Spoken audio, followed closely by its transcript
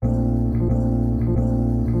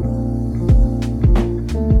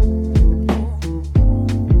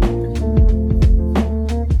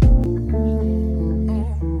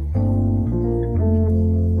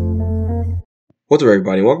What's up,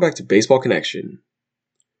 everybody? Welcome back to Baseball Connection.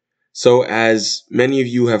 So, as many of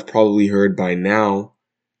you have probably heard by now,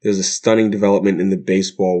 there's a stunning development in the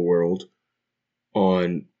baseball world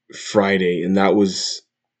on Friday, and that was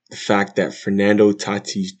the fact that Fernando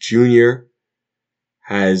Tatis Jr.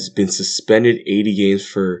 has been suspended 80 games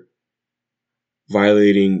for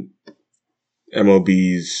violating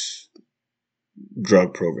MLB's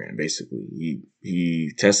drug program, basically.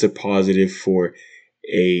 He tested positive for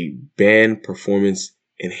a banned performance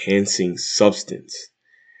enhancing substance.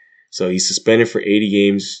 So he's suspended for 80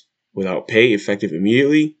 games without pay, effective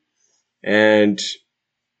immediately, and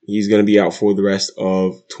he's going to be out for the rest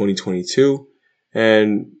of 2022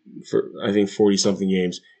 and for, I think, 40-something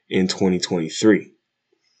games in 2023.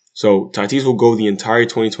 So Tatis will go the entire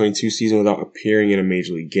 2022 season without appearing in a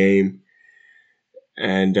major league game.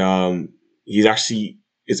 And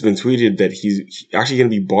it's been tweeted that he's actually going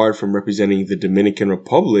to be barred from representing the Dominican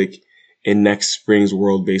Republic in next spring's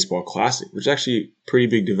World Baseball Classic, which is actually a pretty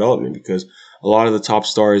big development because a lot of the top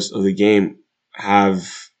stars of the game have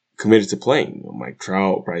committed to playing. Mike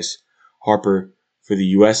Trout, Bryce Harper for the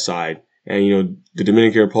U.S. side. And, the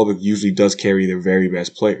Dominican Republic usually does carry their very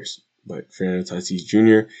best players. But Fernando Tatis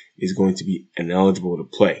Jr. is going to be ineligible to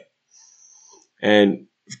play. And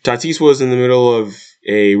Tatis was in the middle of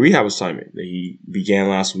a rehab assignment that he began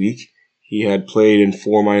last week. He had played in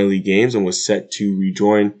 4 minor league games and was set to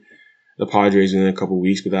rejoin the Padres in a couple of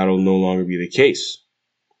weeks, but that'll no longer be the case.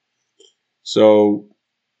 So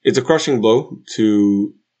it's a crushing blow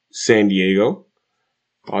to San Diego,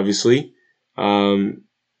 obviously. They're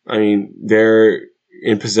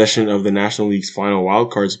in possession of the National League's final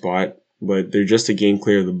wildcard spot, but they're just a game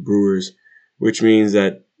clear of the Brewers, which means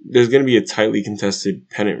that there's going to be a tightly contested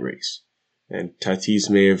pennant race. And Tatis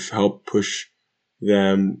may have helped push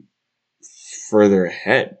them further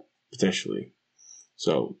ahead, potentially.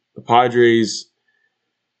 So the Padres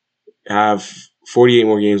have 48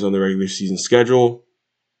 more games on the regular season schedule.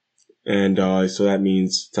 And so that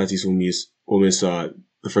means Tatis will miss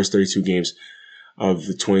the first 32 games of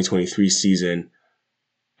the 2023 season,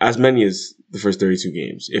 as many as the first 32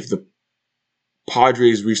 games. If the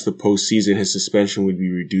Padres reach the postseason, his suspension would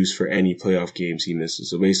be reduced for any playoff games he misses.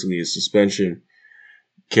 So basically, his suspension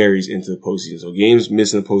carries into the postseason. So games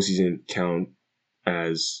missed in the postseason count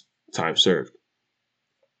as time served.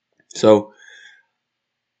 So,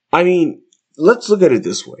 let's look at it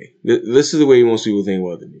this way. This is the way most people think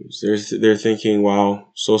about the news. They're thinking, wow,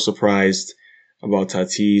 so surprised about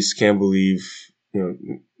Tatis, can't believe,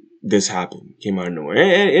 this happened, came out of nowhere.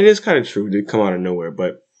 And it is kind of true, it did come out of nowhere,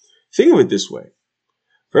 but think of it this way.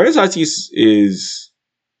 Fernando Tatis is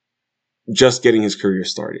just getting his career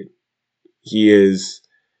started. He is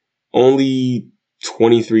only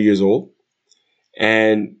 23 years old,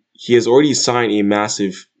 and he has already signed a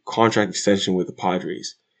massive contract extension with the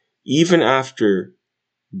Padres. Even after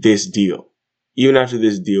this deal,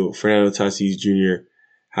 Fernando Tatis Jr.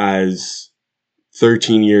 has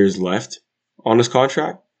 13 years left on his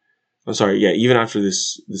contract. Even after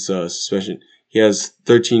this suspension, he has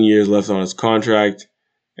 13 years left on his contract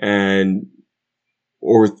and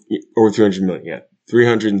over 300 million. Yeah,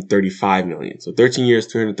 335 million. So 13 years,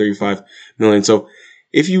 335 million. So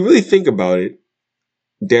if you really think about it,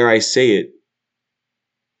 dare I say it,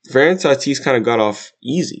 Fernando Tatis kind of got off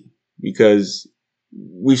easy because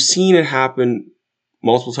we've seen it happen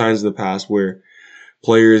multiple times in the past where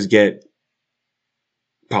players get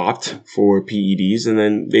popped for PEDs and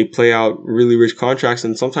then they play out really rich contracts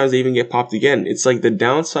and sometimes they even get popped again. It's like the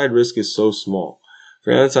downside risk is so small.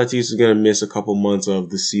 Fernando Tatis is going to miss a couple months of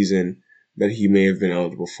the season that he may have been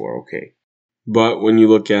eligible for, okay. But when you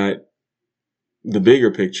look at the bigger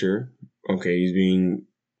picture, okay, he's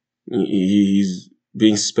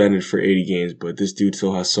being suspended for 80 games, but this dude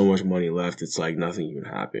still has so much money left, it's like nothing even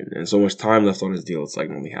happened. And so much time left on his deal, it's like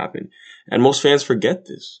nothing happened. And most fans forget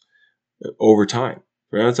this over time.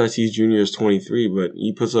 Fernando Tatis Jr. is 23, but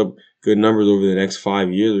he puts up good numbers over the next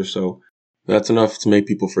 5 years or so. That's enough to make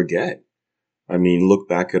people forget. Look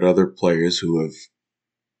back at other players who have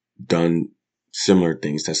done similar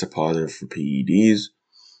things, tested positive for PEDs,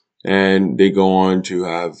 and they go on to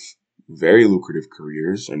have very lucrative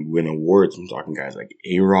careers and win awards. I'm talking guys like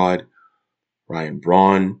A-Rod, Ryan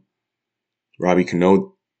Braun, Robbie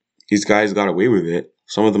Cano. These guys got away with it.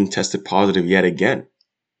 Some of them tested positive yet again.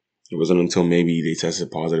 It wasn't until maybe they tested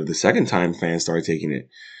positive the second time fans started taking it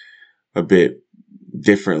a bit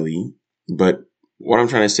differently. But what I'm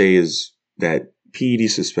trying to say is that PED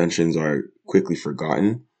suspensions are quickly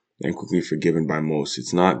forgotten and quickly forgiven by most.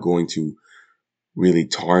 It's not going to really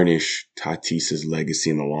tarnish Tatis's legacy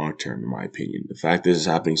in the long term, in my opinion. The fact that this is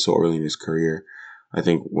happening so early in his career, I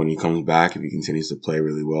think when he comes back, if he continues to play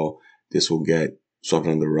really well, this will get swept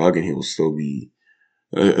under the rug, and he'll still be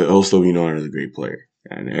known as a great player,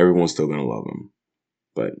 and everyone's still gonna love him.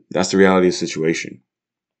 But that's the reality of the situation.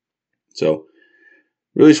 So,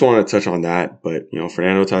 really just want to touch on that. But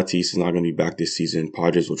Fernando Tatis is not going to be back this season.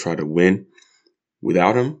 Padres will try to win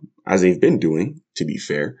without him, as they've been doing. To be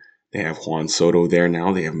fair, they have Juan Soto there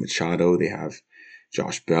now. They have Machado. They have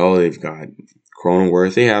Josh Bell. They've got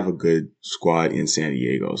Cronenworth. They have a good squad in San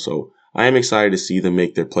Diego. So I am excited to see them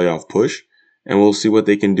make their playoff push, and we'll see what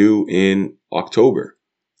they can do in October.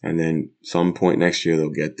 And then some point next year, they'll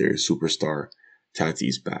get their superstar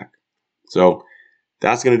Tatis back. So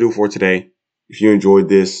that's going to do it for today. If you enjoyed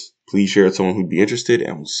this, please share it with someone who'd be interested,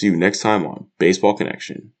 and we'll see you next time on Baseball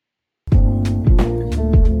Connection.